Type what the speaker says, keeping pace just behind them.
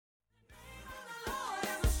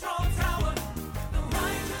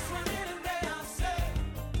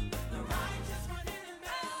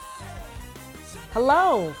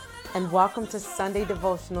Hello, and welcome to Sunday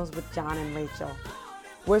Devotionals with John and Rachel.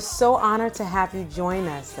 We're so honored to have you join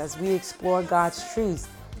us as we explore God's truths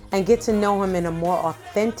and get to know Him in a more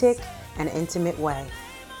authentic and intimate way.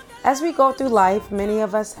 As we go through life, many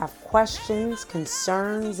of us have questions,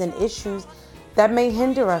 concerns, and issues that may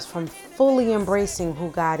hinder us from fully embracing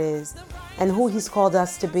who God is and who He's called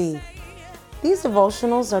us to be. These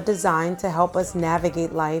devotionals are designed to help us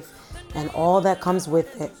navigate life and all that comes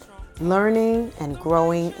with it, learning and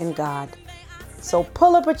growing in God. So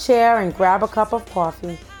pull up a chair and grab a cup of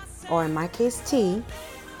coffee, or in my case, tea,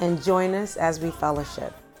 and join us as we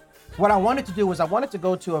fellowship. What I wanted to do was I wanted to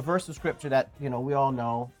go to a verse of scripture that, we all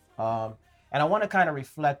know. And I want to kind of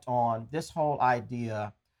reflect on this whole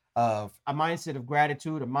idea of a mindset of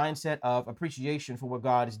gratitude, a mindset of appreciation for what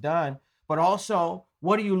God has done, but also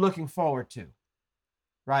what are you looking forward to,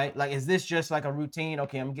 right? Like, is this just like a routine?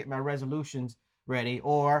 Okay, I'm getting my resolutions ready.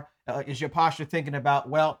 Or is your posture thinking about,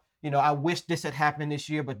 well, I wish this had happened this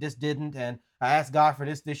year, but this didn't. And I asked God for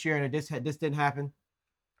this year and this didn't happen.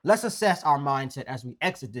 Let's assess our mindset as we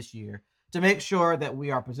exit this year to make sure that we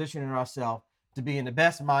are positioning ourselves to be in the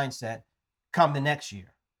best mindset come the next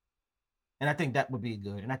year. And I think that would be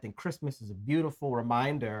good. And I think Christmas is a beautiful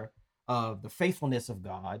reminder of the faithfulness of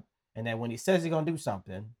God, and that when He says He's going to do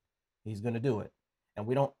something, He's going to do it. And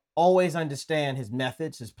we don't always understand His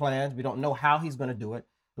methods, His plans. We don't know how He's going to do it.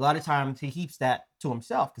 A lot of times He keeps that to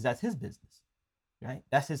Himself because that's His business, right?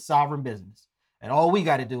 That's His sovereign business. And all we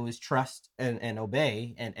got to do is trust and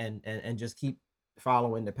obey and just keep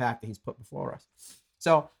following the path that He's put before us.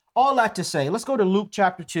 So all that to say, let's go to Luke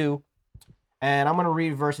chapter 2. And I'm going to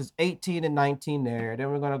read verses 18 and 19 there.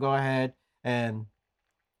 Then we're going to go ahead and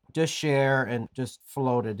just share and just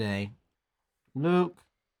flow today. Luke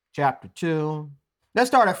chapter 2. Let's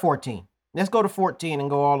start at 14. Let's go to 14 and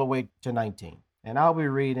go all the way to 19. And I'll be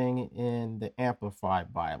reading in the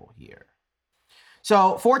Amplified Bible here.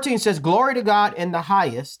 So 14 says, "Glory to God in the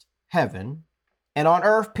highest heaven, and on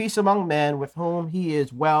earth peace among men with whom He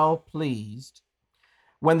is well pleased."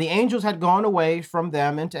 When the angels had gone away from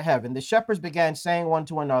them into heaven, the shepherds began saying one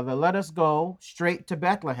to another, "Let us go straight to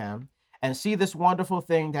Bethlehem and see this wonderful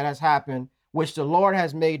thing that has happened, which the Lord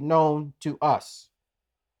has made known to us."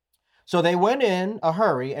 So they went in a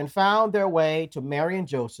hurry and found their way to Mary and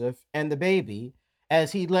Joseph and the baby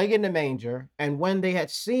as he lay in the manger. And when they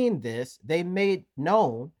had seen this, they made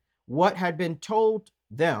known what had been told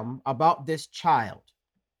them about this child.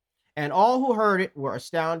 And all who heard it were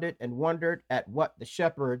astounded and wondered at what the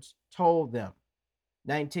shepherds told them.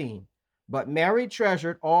 19. But Mary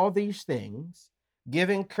treasured all these things,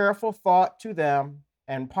 giving careful thought to them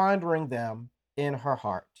and pondering them in her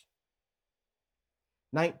heart.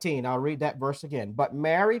 19. I'll read that verse again. But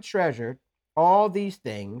Mary treasured all these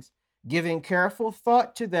things, giving careful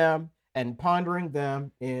thought to them and pondering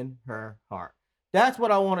them in her heart. That's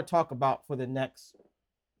what I want to talk about for the next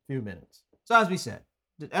few minutes. So as we said,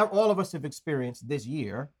 all of us have experienced this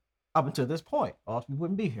year up until this point, or else we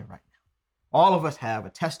wouldn't be here right now. All of us have a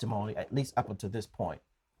testimony, at least up until this point,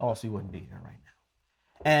 or else we wouldn't be here right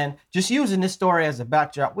now. And just using this story as a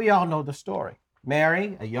backdrop, we all know the story.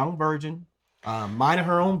 Mary, a young virgin, minding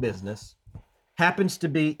her own business, happens to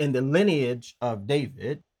be in the lineage of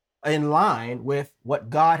David, in line with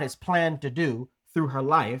what God has planned to do through her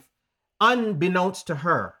life, unbeknownst to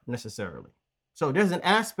her necessarily. So there's an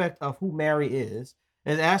aspect of who Mary is,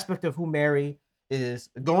 an aspect of who Mary is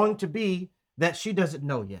going to be that she doesn't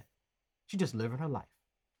know yet. She's just living her life,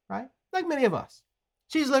 right? Like many of us.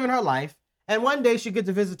 She's living her life, and one day she gets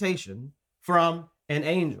a visitation from an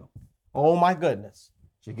angel. Oh my goodness.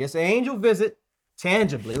 She gets an angel visit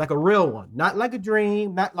tangibly, like a real one, not like a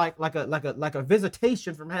dream, not like a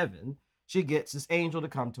visitation from heaven. She gets this angel to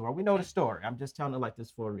come to her. We know the story. I'm just telling it like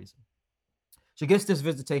this for a reason. She gets this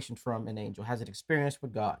visitation from an angel, has an experience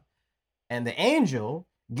with God. And the angel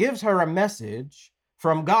gives her a message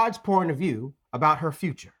from God's point of view about her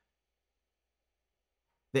future.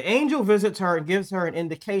 The angel visits her and gives her an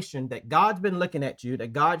indication that God's been looking at you,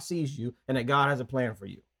 that God sees you, and that God has a plan for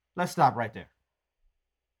you. Let's stop right there.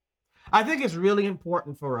 I think it's really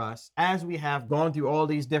important for us, as we have gone through all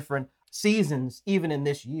these different seasons, even in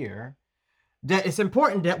this year, that it's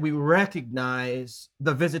important that we recognize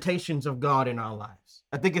the visitations of God in our lives.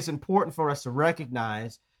 I think it's important for us to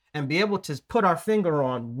recognize and be able to put our finger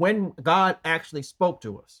on when God actually spoke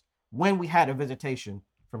to us, when we had a visitation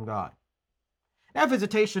from God. That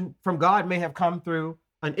visitation from God may have come through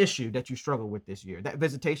an issue that you struggle with this year. That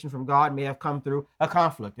visitation from God may have come through a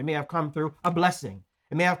conflict. It may have come through a blessing.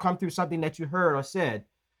 It may have come through something that you heard or said.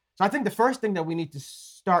 So I think the first thing that we need to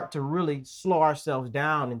start to really slow ourselves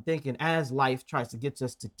down and thinking as life tries to get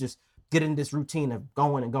us to just get in this routine of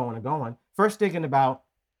going and going and going. First thinking about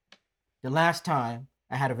the last time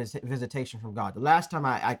I had a visitation from God, the last time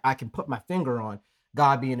I can put my finger on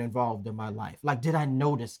God being involved in my life. Like, did I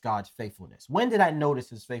notice God's faithfulness? When did I notice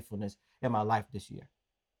his faithfulness in my life this year?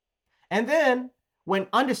 And then when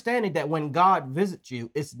understanding that when God visits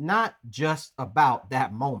you, it's not just about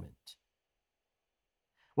that moment.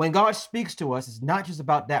 When God speaks to us, it's not just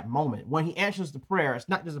about that moment. When he answers the prayer, it's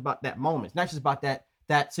not just about that moment. It's not just about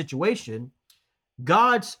that situation.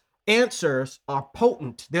 God's answers are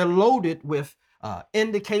potent. They're loaded with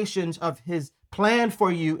indications of his plan for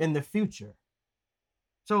you in the future.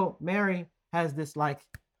 So Mary has this like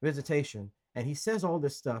visitation, and he says all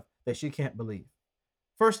this stuff that she can't believe.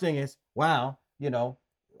 First thing is, wow,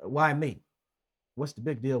 why me? What's the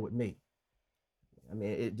big deal with me? I mean,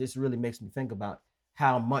 it just really makes me think about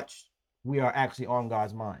how much we are actually on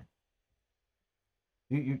God's mind.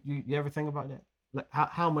 You ever think about that? Like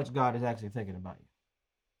how much God is actually thinking about you?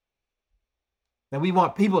 That we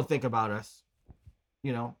want people to think about us.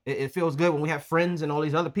 It feels good when we have friends and all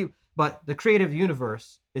these other people, but the creative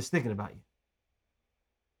universe is thinking about you.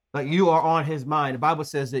 Like you are on his mind. The Bible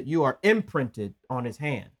says that you are imprinted on his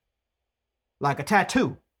hand, like a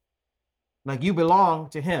tattoo. Like you belong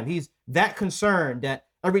to him. He's that concerned that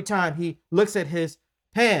every time he looks at his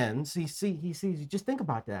hands, he sees you. Just think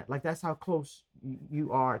about that. Like that's how close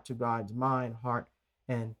you are to God's mind, heart,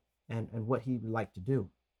 and what he would like to do.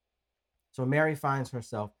 So Mary finds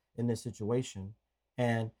herself in this situation,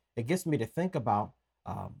 and it gets me to think about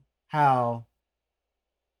how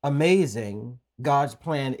amazing God's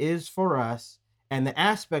plan is for us and the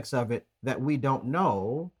aspects of it that we don't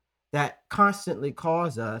know that constantly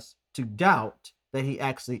cause us to doubt that he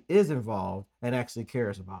actually is involved and actually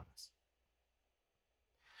cares about us.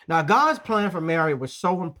 Now, God's plan for Mary was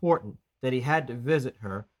so important that he had to visit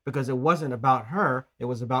her because it wasn't about her, it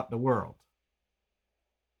was about the world.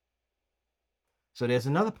 So there's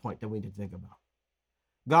another point that we need to think about.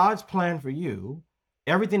 God's plan for you,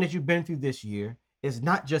 everything that you've been through this year, is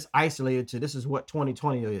not just isolated to this is what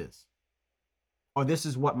 2020 is, or this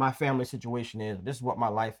is what my family situation is, or this is what my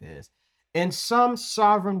life is. In some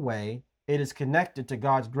sovereign way, it is connected to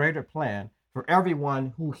God's greater plan for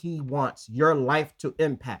everyone who he wants your life to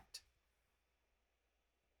impact.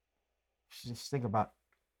 Just think about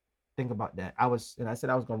that. I said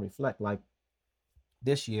I was going to reflect like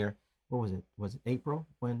this year. What was it? Was it April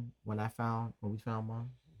when we found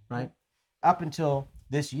Mom, right? Up until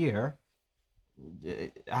this year,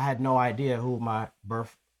 I had no idea who my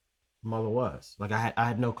birth mother was. Like I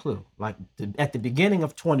had no clue. Like at the beginning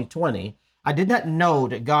of 2020, I did not know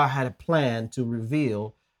that God had a plan to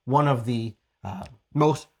reveal one of the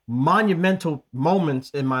most monumental moments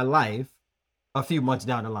in my life a few months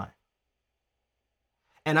down the line.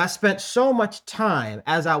 And I spent so much time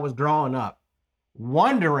as I was growing up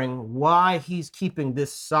wondering why he's keeping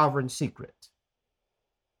this sovereign secret.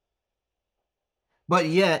 But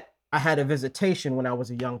yet I had a visitation when I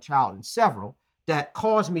was a young child, and several that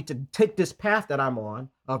caused me to take this path that I'm on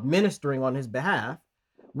of ministering on his behalf,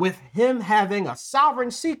 with him having a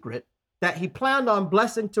sovereign secret that he planned on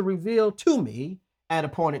blessing to reveal to me at a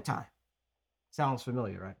appointed time. Sounds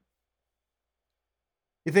familiar, right?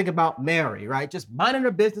 You think about Mary, right? Just minding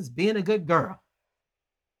her business, being a good girl.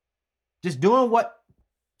 Just doing what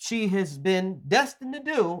she has been destined to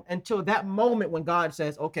do until that moment when God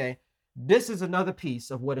says, okay, this is another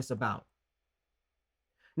piece of what it's about.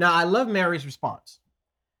 Now, I love Mary's response.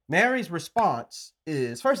 Mary's response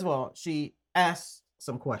is, first of all, she asks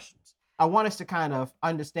some questions. I want us to kind of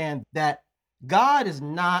understand that God is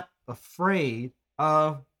not afraid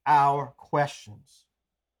of our questions.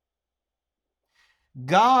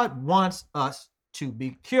 God wants us to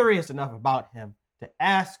be curious enough about him to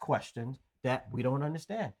ask questions that we don't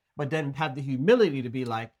understand, but then have the humility to be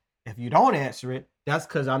like, if you don't answer it, that's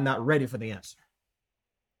because I'm not ready for the answer.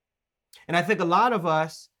 And I think a lot of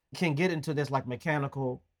us can get into this like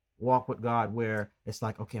mechanical walk with God where it's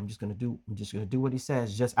like, okay, I'm just going to do what he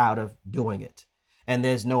says just out of doing it. And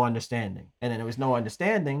there's no understanding. And then there was no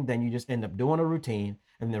understanding, then you just end up doing a routine,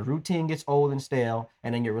 and the routine gets old and stale.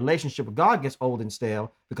 And then your relationship with God gets old and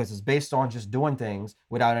stale because it's based on just doing things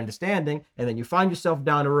without understanding. And then you find yourself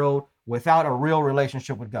down the road without a real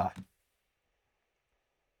relationship with God.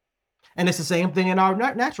 And it's the same thing in our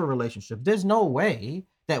natural relationship. There's no way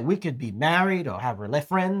that we could be married or have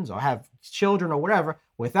friends or have children or whatever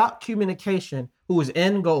without communication whose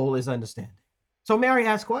end goal is understanding. So Mary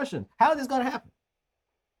asks questions. How is this going to happen?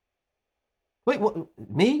 Wait, what,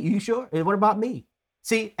 me? You sure? And what about me?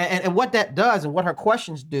 See, and what that does and what her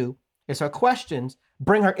questions do is her questions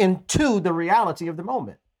bring her into the reality of the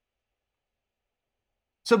moment.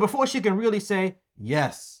 So before she can really say,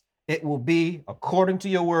 yes, it will be according to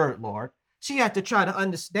your word, Lord, she had to try to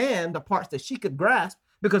understand the parts that she could grasp,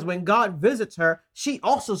 because when God visits her, she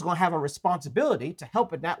also is going to have a responsibility to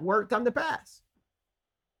help that word come to pass.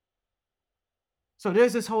 So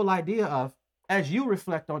there's this whole idea of, as you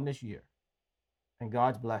reflect on this year and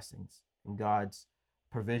God's blessings and God's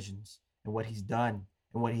provisions and what he's done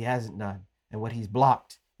and what he hasn't done and what he's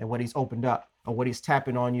blocked and what he's opened up and what he's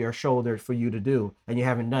tapping on your shoulder for you to do and you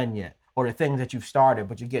haven't done yet, or the things that you've started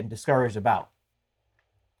but you're getting discouraged about.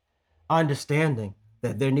 Understanding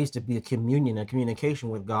that there needs to be a communion and communication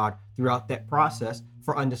with God throughout that process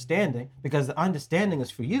for understanding, because the understanding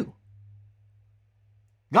is for you.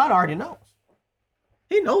 God already knows.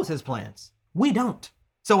 He knows his plans. We don't.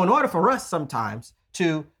 So in order for us sometimes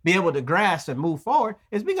to be able to grasp and move forward,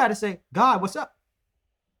 is we got to say, God, what's up?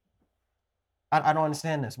 I don't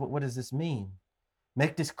understand this. What does this mean?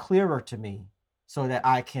 Make this clearer to me so that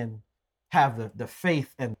I can have the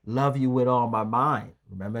faith and love you with all my mind.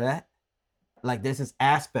 Remember that? Like, there's this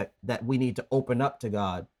aspect that we need to open up to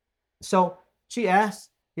God. So she asks,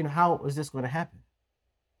 how is this going to happen?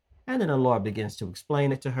 And then the Lord begins to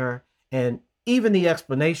explain it to her. And even the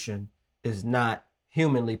explanation is not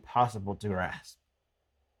humanly possible to grasp.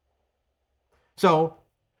 So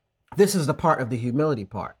this is the part of the humility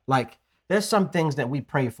part. Like, there's some things that we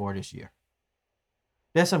pray for this year.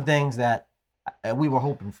 There's some things that we were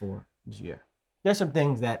hoping for this year. There's some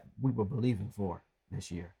things that we were believing for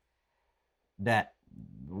this year that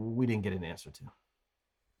we didn't get an answer to.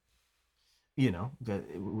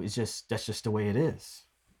 That's just the way it is,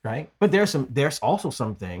 right? But there's also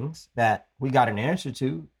some things that we got an answer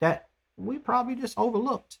to that we probably just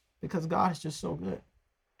overlooked because God is just so good.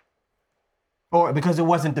 Or because it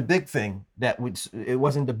wasn't the big thing it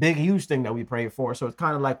wasn't the big, huge thing that we prayed for. So it's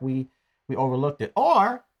kind of like we overlooked it.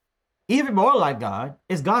 Or even more like God,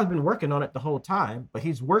 is God's been working on it the whole time, but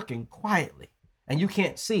he's working quietly. And you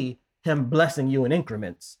can't see him blessing you in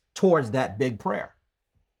increments towards that big prayer.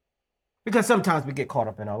 Because sometimes we get caught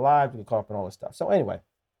up in our lives, we get caught up in all this stuff. So anyway,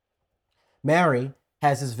 Mary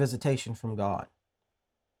has this visitation from God.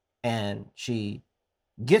 And she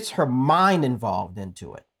gets her mind involved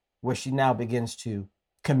into it, where she now begins to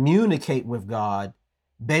communicate with God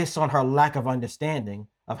based on her lack of understanding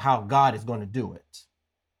of how God is going to do it.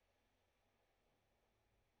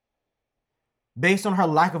 Based on her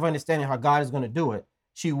lack of understanding how God is going to do it,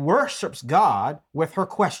 she worships God with her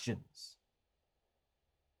questions.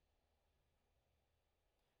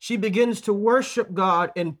 She begins to worship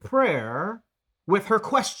God in prayer with her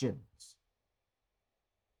questions.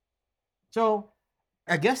 So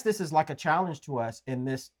I guess this is like a challenge to us in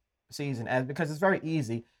this season, because it's very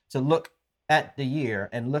easy to look at the year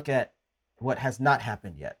and look at what has not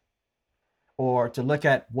happened yet, or to look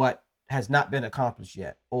at what has not been accomplished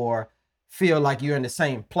yet, or feel like you're in the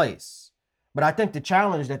same place. But I think the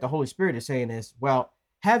challenge that the Holy Spirit is saying is, well,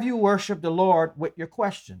 have you worshiped the Lord with your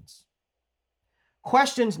questions?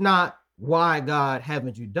 Questions not, why, God,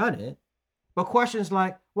 haven't you done it? But questions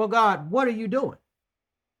like, well, God, what are you doing?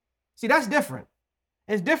 See, that's different.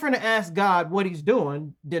 It's different to ask God what he's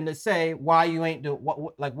doing than to say why you ain't doing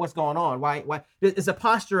what's going on. Why? It's a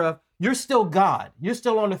posture of, you're still God. You're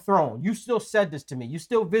still on the throne. You still said this to me. You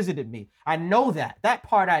still visited me. I know that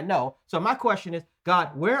part I know. So my question is,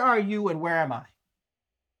 God, where are you and where am I?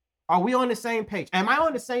 Are we on the same page? Am I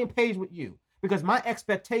on the same page with you? Because my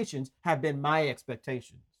expectations have been my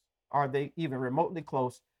expectations. Are they even remotely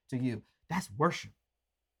close to you? That's worship.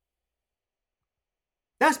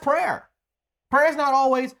 That's prayer. Prayer is not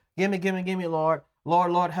always, give me, Lord.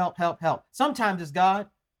 Lord, help. Sometimes it's, God,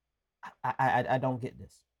 I don't get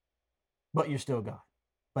this. But you're still God.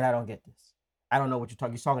 But I don't get this. I don't know what you're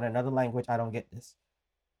talking. You're talking another language. I don't get this.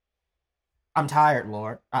 I'm tired,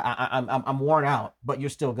 Lord. I'm worn out, but you're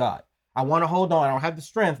still God. I want to hold on. I don't have the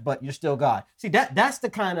strength, but you're still God. See, that's the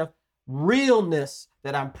kind of realness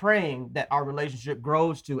that I'm praying that our relationship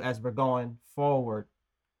grows to as we're going forward.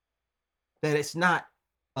 That it's not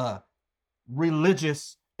a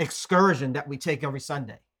religious excursion that we take every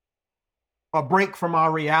Sunday, a break from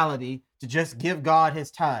our reality to just give God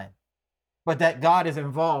his time, but that God is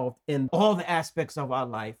involved in all the aspects of our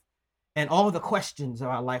life, and all the questions of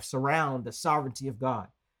our life surround the sovereignty of God.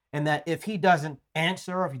 And that if he doesn't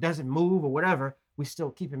answer, or if he doesn't move or whatever, we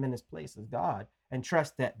still keep him in his place as God and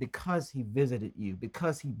trust that because he visited you,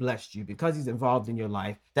 because he blessed you, because he's involved in your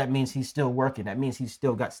life, that means he's still working. That means he's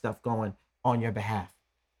still got stuff going on your behalf.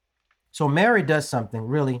 So Mary does something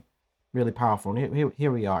really, really powerful. And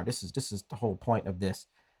here we are. This is the whole point of this,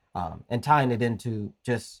 and tying it into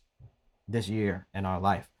just this year in our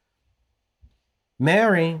life.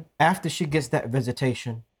 Mary, after she gets that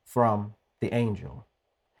visitation from the angel,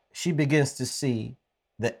 she begins to see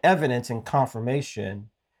the evidence and confirmation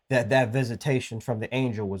that that visitation from the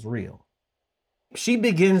angel was real. She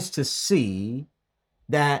begins to see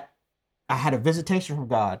that I had a visitation from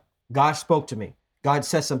God. God spoke to me. God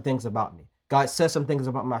said some things about me. God said some things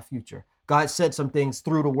about my future. God said some things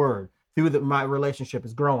through the word, my relationship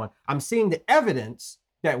is growing. I'm seeing the evidence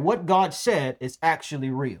that what God said is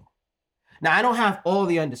actually real. Now, I don't have all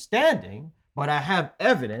the understanding, but I have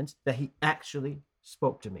evidence that he actually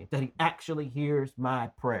spoke to me, that he actually hears my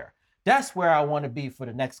prayer. That's where I want to be for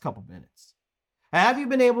the next couple minutes. Have you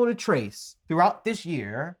been able to trace throughout this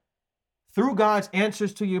year, through God's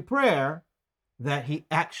answers to your prayer, that he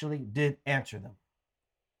actually did answer them?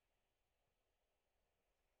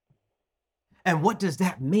 And what does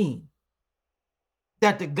that mean?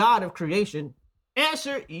 That the God of creation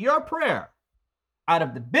answered your prayer out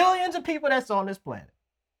of the billions of people that's on this planet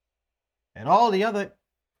and all the other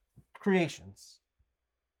creations,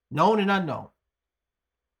 known and unknown.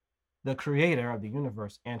 The creator of the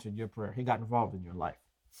universe answered your prayer. He got involved in your life.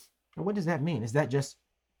 And what does that mean? Is that just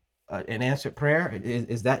an answered prayer?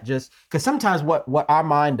 Is that just, because sometimes what our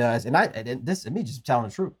mind does, and this is me just telling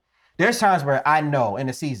the truth. There's times where I know in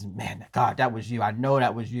the season, man, God, that was you. I know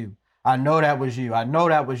that was you. I know that was you. I know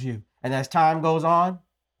that was you. And as time goes on,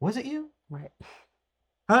 was it you? Right.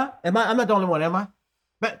 Huh? I'm not the only one, am I?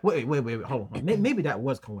 But wait, hold on. Maybe that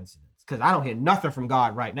was coincidence, because I don't hear nothing from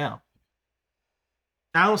God right now.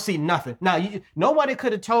 I don't see nothing. Now, nobody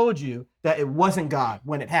could have told you that it wasn't God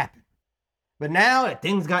when it happened. But now that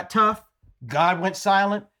things got tough, God went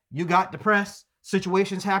silent, you got depressed,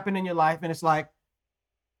 situations happen in your life, and it's like,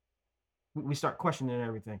 we start questioning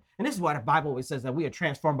everything. And this is why the Bible always says that we are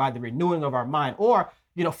transformed by the renewing of our mind, or,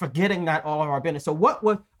 forgetting not all of our benefits. So what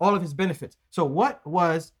was all of his benefits? So what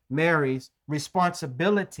was Mary's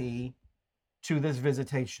responsibility to this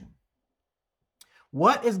visitation?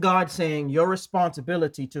 What is God saying your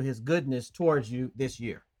responsibility to his goodness towards you this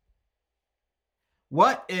year?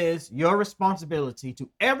 What is your responsibility to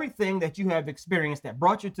everything that you have experienced that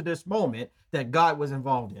brought you to this moment that God was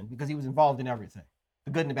involved in? Because he was involved in everything,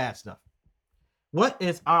 the good and the bad stuff. What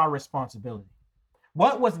is our responsibility?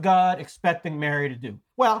 What was God expecting Mary to do?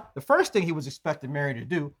 Well, the first thing he was expecting Mary to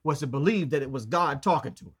do was to believe that it was God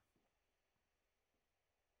talking to her.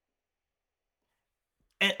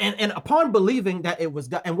 And upon believing that it was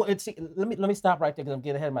God, and let me stop right there because I'm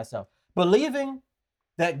getting ahead of myself. Believing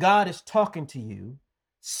that God is talking to you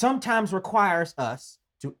sometimes requires us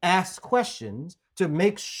to ask questions to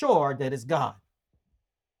make sure that it's God.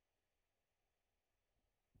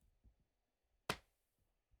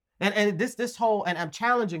 And this whole, and I'm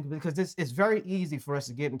challenging because this is very easy for us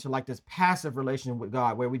to get into like this passive relationship with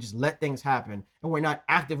God where we just let things happen and we're not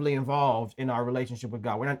actively involved in our relationship with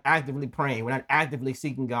God. We're not actively praying. We're not actively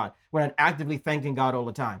seeking God. We're not actively thanking God all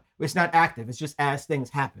the time. It's not active. It's just as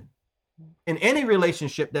things happen. And any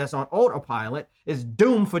relationship that's on autopilot is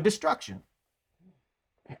doomed for destruction.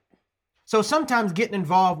 So sometimes getting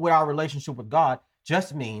involved with our relationship with God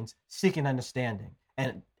just means seeking understanding.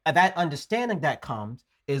 And that understanding that comes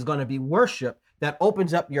is going to be worship that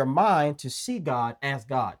opens up your mind to see God as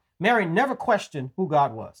God. Mary never questioned who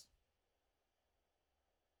God was.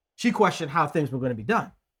 She questioned how things were going to be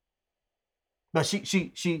done. But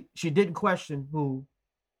she didn't question who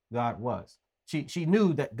God was. She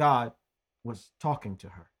knew that God was talking to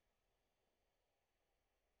her.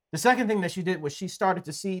 The second thing that she did was she started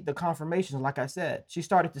to see the confirmations. Like I said, she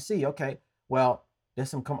started to see, okay, well,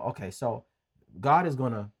 so God is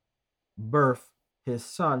going to birth his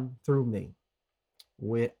son through me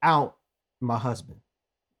without my husband.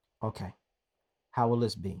 Okay, how will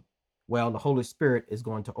this be? Well, the Holy Spirit is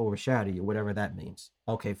going to overshadow you, whatever that means.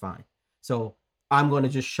 Okay, fine. So I'm going to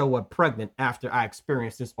just show up pregnant after I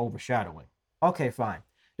experience this overshadowing. Okay, fine.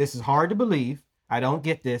 This is hard to believe. I don't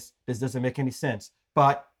get this. This doesn't make any sense.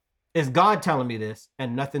 But is God telling me this?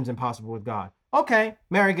 And nothing's impossible with God. Okay,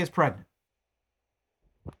 Mary gets pregnant.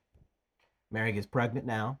 Mary gets pregnant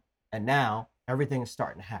now. And now everything is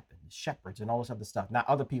starting to happen. The shepherds and all this other stuff. Now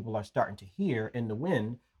other people are starting to hear in the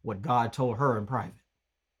wind what God told her in private.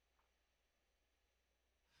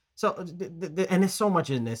 So, and there's so much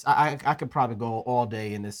in this. I could probably go all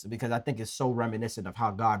day in this because I think it's so reminiscent of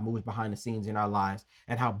how God moves behind the scenes in our lives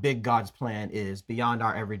and how big God's plan is beyond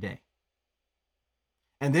our everyday.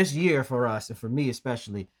 And this year for us, and for me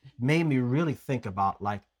especially, made me really think about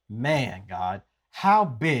like, man, God, how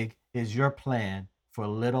big is your plan for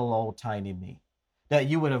little old tiny me? That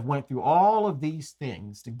you would have went through all of these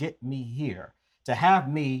things to get me here, to have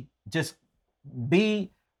me just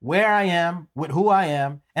be where I am, with who I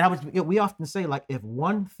am. And we often say, like, if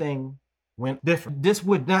one thing went different, this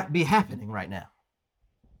would not be happening right now.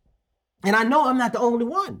 And I know I'm not the only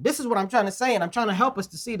one. This is what I'm trying to say. And I'm trying to help us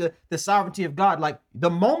to see the sovereignty of God. Like, the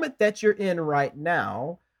moment that you're in right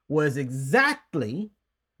now was exactly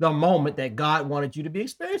the moment that God wanted you to be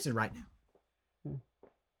experiencing right now.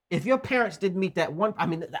 If your parents didn't meet that one,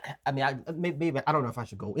 maybe I don't know if I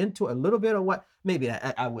should go into a little bit or what. Maybe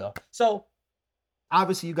I will. So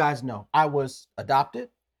obviously, you guys know I was adopted,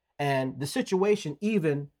 and the situation,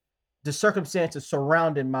 even the circumstances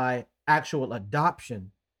surrounding my actual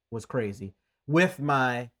adoption, was crazy with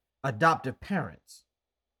my adoptive parents.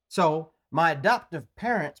 So my adoptive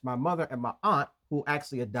parents, my mother and my aunt, who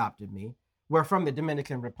actually adopted me, were from the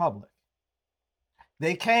Dominican Republic.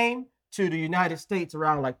 They came to the United States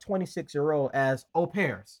around like 26-year-old as au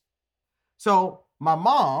pairs. So my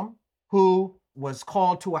mom, who was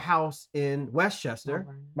called to a house in Westchester,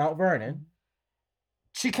 Mount Vernon,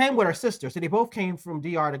 she came with her sister. So they both came from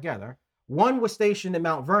DR together. One was stationed in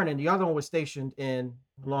Mount Vernon. The other one was stationed in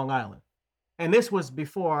Long Island. And this was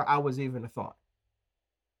before I was even a thought.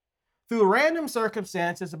 Through random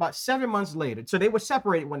circumstances, about 7 months later, so they were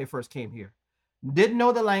separated when they first came here. Didn't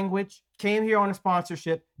know the language, came here on a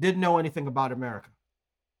sponsorship, didn't know anything about America.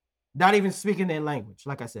 Not even speaking their language,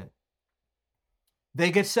 like I said. They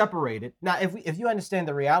get separated. Now, if you understand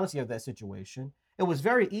the reality of that situation, it was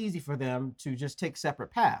very easy for them to just take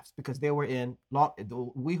separate paths because they were in,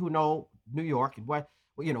 we who know New York, and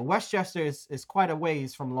Westchester is quite a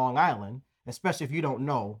ways from Long Island, especially if you don't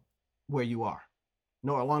know where you are.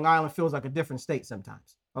 Long Island feels like a different state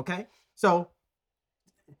sometimes, okay? So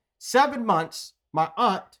 7 months, my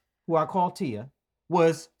aunt, who I call Tia,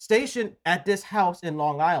 was stationed at this house in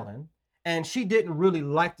Long Island, and she didn't really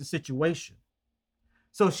like the situation.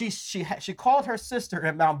 So she called her sister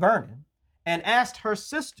at Mount Vernon and asked her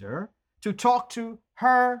sister to talk to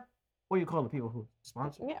her, what do you call the people who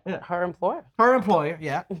sponsor? Yeah, her employer. Her employer,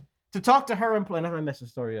 yeah. To talk to her employer, and if I messed the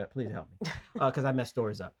story up, please help me, because I mess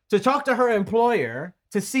stories up. To talk to her employer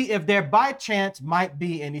to see if there by chance might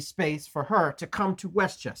be any space for her to come to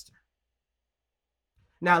Westchester.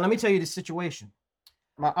 Now, let me tell you the situation.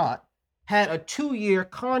 My aunt had a 2-year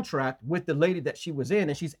contract with the lady that she was in,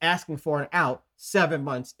 and she's asking for an out 7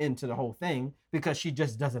 months into the whole thing because she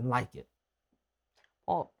just doesn't like it.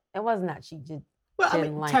 Well, it wasn't that she just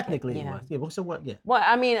didn't like technically it. it was. Yeah, well, so what? Yeah. Well,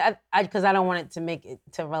 I mean, because I don't want it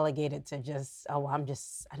to relegate it to just, I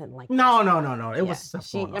didn't like it. No. It was stuff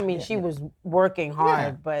she going on. She was working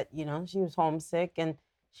hard, but she was homesick and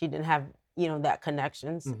she didn't have, that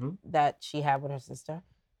connections that she had with her sister.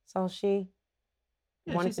 So she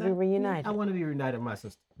wanted to be reunited. I want to be reunited with my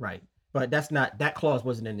sister. Right. But that clause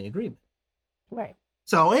wasn't in the agreement. Right.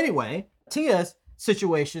 So anyway, Tia's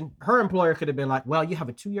situation, her employer could have been like, well, you have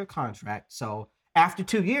a 2-year contract. So after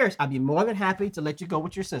 2 years, I'd be more than happy to let you go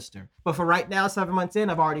with your sister. But for right now, 7 months in,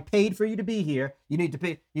 I've already paid for you to be here. You need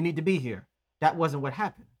to be here. That wasn't what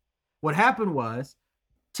happened. What happened was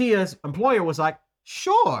Tia's employer was like,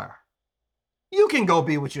 sure, you can go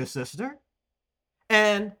be with your sister.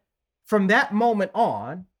 And from that moment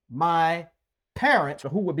on, my parents, or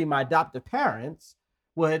who would be my adoptive parents,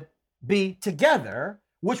 would be together,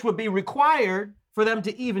 which would be required for them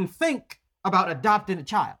to even think about adopting a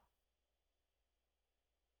child.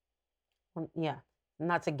 Yeah,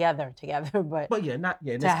 not together, but yeah, not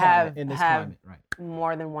yeah. To have climate, right?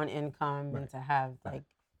 More than one income, and to have like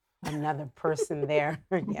another person there.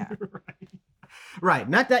 Yeah, right.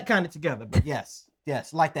 Not that kind of together, but yes,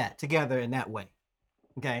 like that, together in that way.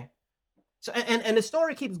 Okay. So and the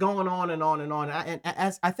story keeps going on and on and on. And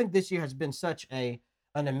as I think this year has been such an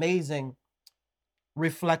amazing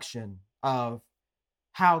reflection of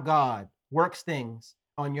how God works things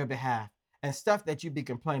on your behalf and stuff that you be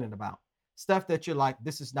complaining about, stuff that you're like,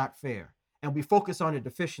 this is not fair. And we focus on the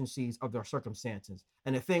deficiencies of their circumstances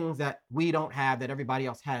and the things that we don't have that everybody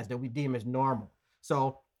else has that we deem as normal.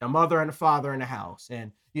 So a mother and a father in the house,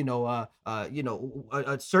 and a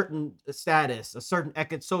certain status, a certain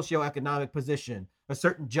socioeconomic position, a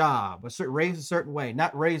certain job, raised a certain way,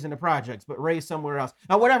 not raised in the projects, but raised somewhere else.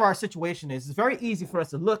 Now, whatever our situation is, it's very easy for us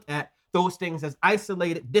to look at those things as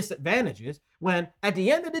isolated disadvantages when at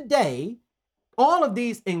the end of the day, all of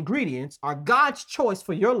these ingredients are God's choice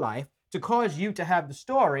for your life to cause you to have the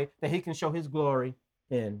story that he can show his glory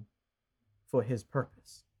in for his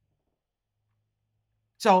purpose.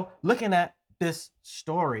 So looking at this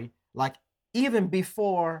story, like even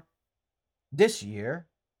before this year,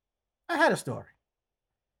 I had a story.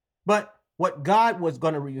 But what God was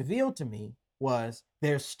going to reveal to me was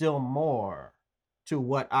there's still more to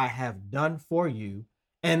what I have done for you.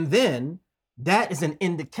 And then that is an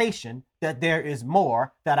indication that there is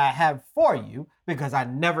more that I have for you, because I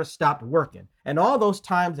never stopped working. And all those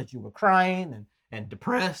times that you were crying and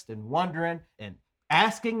depressed and wondering and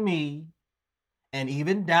asking me and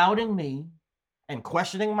even doubting me and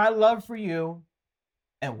questioning my love for you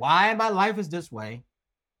and why my life is this way,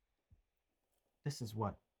 this is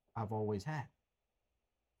what I've always had.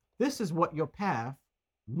 This is what your path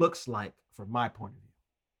looks like from my point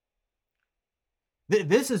of view.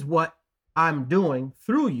 This is what I'm doing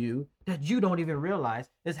through you that you don't even realize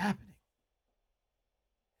is happening.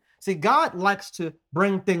 See, God likes to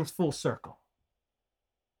bring things full circle.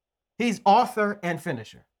 He's author and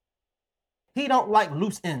finisher. He don't like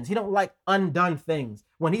loose ends. He don't like undone things.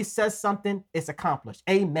 When he says something, it's accomplished.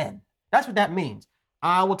 Amen. That's what that means.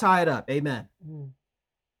 I will tie it up. Amen.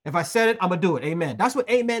 If I said it, I'm going to do it. Amen. That's what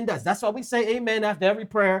amen does. That's why we say amen after every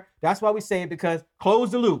prayer. That's why we say it, because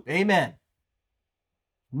close the loop. Amen.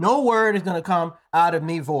 No word is going to come out of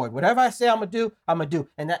me void. Whatever I say I'm going to do, I'm going to do.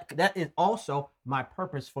 And that is also my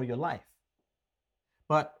purpose for your life.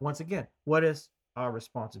 But once again, what is our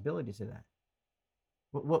responsibility to that?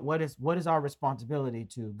 What is our responsibility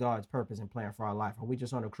to God's purpose and plan for our life? Are we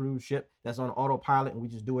just on a cruise ship that's on autopilot and we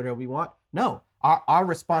just do whatever we want? No, our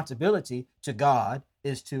responsibility to God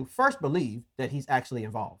is to first believe that he's actually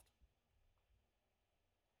involved.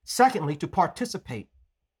 Secondly, to participate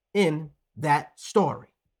in that story,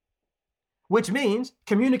 which means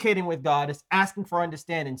communicating with God is asking for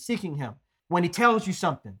understanding, seeking him. When he tells you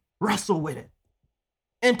something, wrestle with it,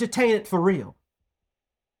 entertain it for real.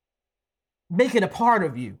 Make it a part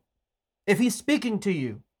of you. If he's speaking to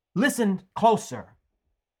you, listen closer.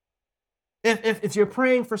 If you're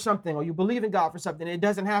praying for something or you believe in God for something and it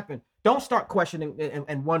doesn't happen, don't start questioning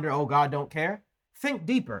and wonder, oh, God don't care. Think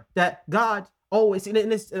deeper that God always,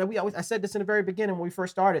 I said this in the very beginning when we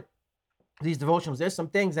first started these devotionals, there's some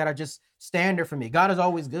things that are just standard for me. God is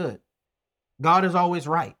always good. God is always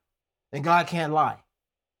right. And God can't lie.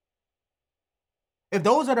 If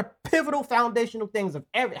those are the pivotal foundational things of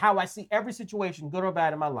how I see every situation, good or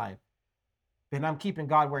bad in my life, then I'm keeping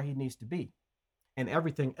God where he needs to be. And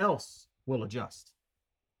everything else will adjust.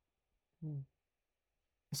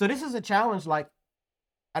 So this is a challenge,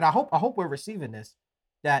 and I hope we're receiving this,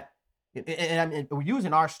 that, and we're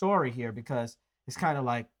using our story here because it's kind of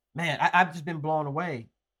like, man, I've just been blown away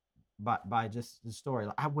by just the story.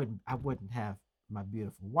 I wouldn't have my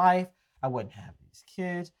beautiful wife. I wouldn't have these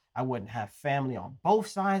kids. I wouldn't have family on both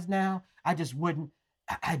sides now. I just wouldn't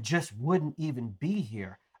even be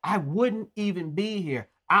here. I wouldn't even be here.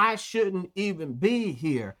 I shouldn't even be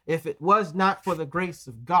here if it was not for the grace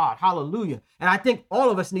of God. Hallelujah. And I think all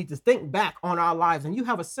of us need to think back on our lives, and you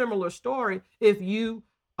have a similar story if you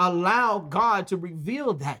allow God to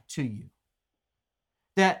reveal that to you.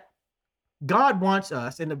 That God wants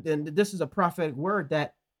us, and this is a prophetic word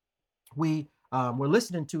that we were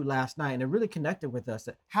listening to last night, and it really connected with us,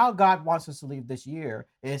 that how God wants us to leave this year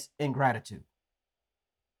is in gratitude.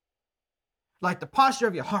 Like the posture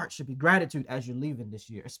of your heart should be gratitude as you're leaving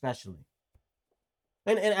this year, especially.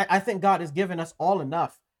 And I think God has given us all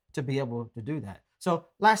enough to be able to do that. So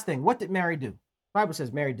last thing, what did Mary do? The Bible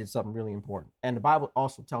says Mary did something really important. And the Bible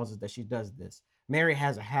also tells us that she does this. Mary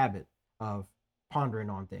has a habit of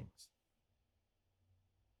pondering on things.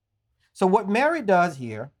 So what Mary does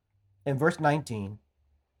here in verse 19,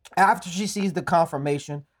 after she sees the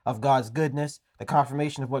confirmation of God's goodness, the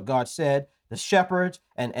confirmation of what God said, the shepherds,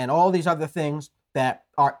 and all these other things that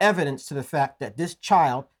are evidence to the fact that this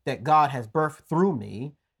child that God has birthed through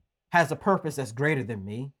me has a purpose that's greater than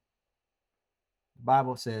me. The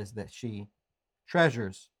Bible says that she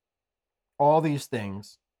treasures all these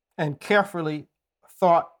things and carefully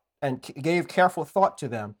thought and gave careful thought to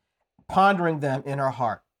them, pondering them in her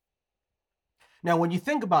heart. Now, when you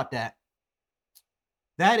think about that,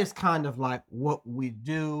 that is kind of like what we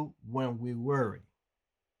do when we worry.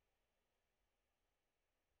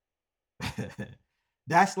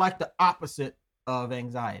 That's like the opposite of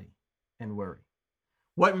anxiety and worry.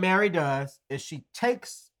 What Mary does is she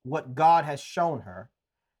takes what God has shown her,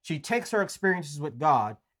 she takes her experiences with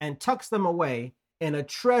God and tucks them away in a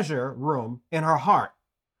treasure room in her heart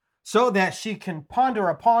so that she can ponder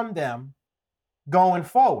upon them going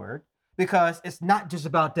forward, because it's not just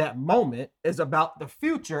about that moment, it's about the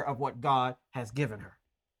future of what God has given her.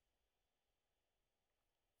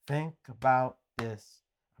 Think about this.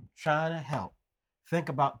 I'm trying to help. Think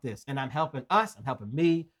about this. And I'm helping us. I'm helping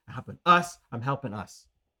me. I'm helping us. I'm helping us.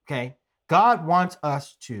 Okay? God wants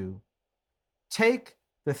us to take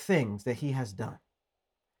the things that he has done.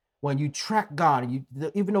 When you track God, and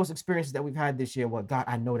even those experiences that we've had this year, well, God,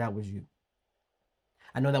 I know that was you.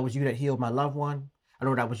 I know that was you that healed my loved one. I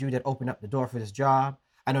know that was you that opened up the door for this job.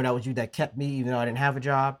 I know that was you that kept me even though I didn't have a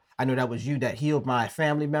job. I know that was you that healed my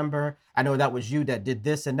family member. I know that was you that did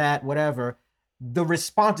this and that, whatever. The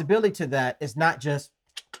responsibility to that is not just,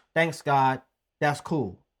 thanks God, that's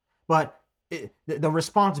cool. But the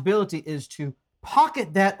responsibility is to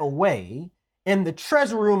pocket that away in the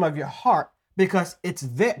treasure room of your heart, because it's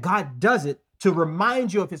there. God does it to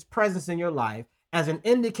remind you of his presence in your life as an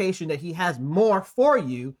indication that he has more for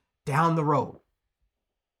you down the road.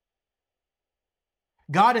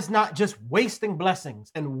 God is not just wasting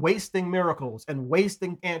blessings and wasting miracles and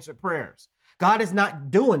wasting answered prayers. God is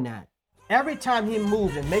not doing that. Every time he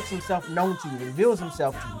moves and makes himself known to you, reveals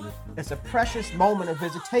himself to you, it's a precious moment of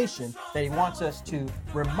visitation that he wants us to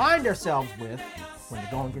remind ourselves with when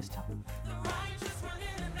the going gets tough.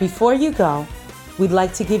 Before you go, we'd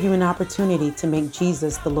like to give you an opportunity to make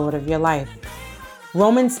Jesus the Lord of your life.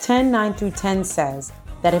 Romans 10:9-10 says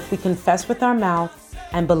that if we confess with our mouth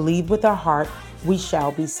and believe with our heart, we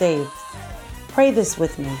shall be saved. Pray this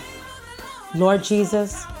with me. Lord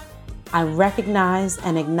Jesus, I recognize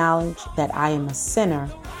and acknowledge that I am a sinner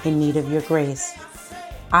in need of your grace.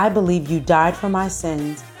 I believe you died for my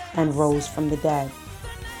sins and rose from the dead.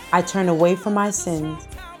 I turn away from my sins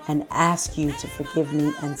and ask you to forgive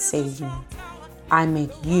me and save me. I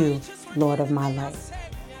make you Lord of my life.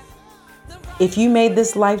 If you made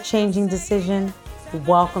this life-changing decision,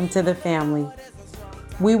 welcome to the family.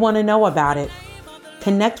 We want to know about it.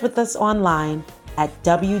 Connect with us online at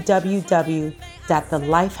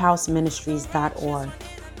www.thelifehouseministries.org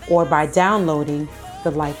or by downloading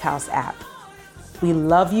the Lifehouse app. We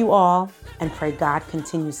love you all and pray God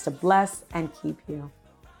continues to bless and keep you.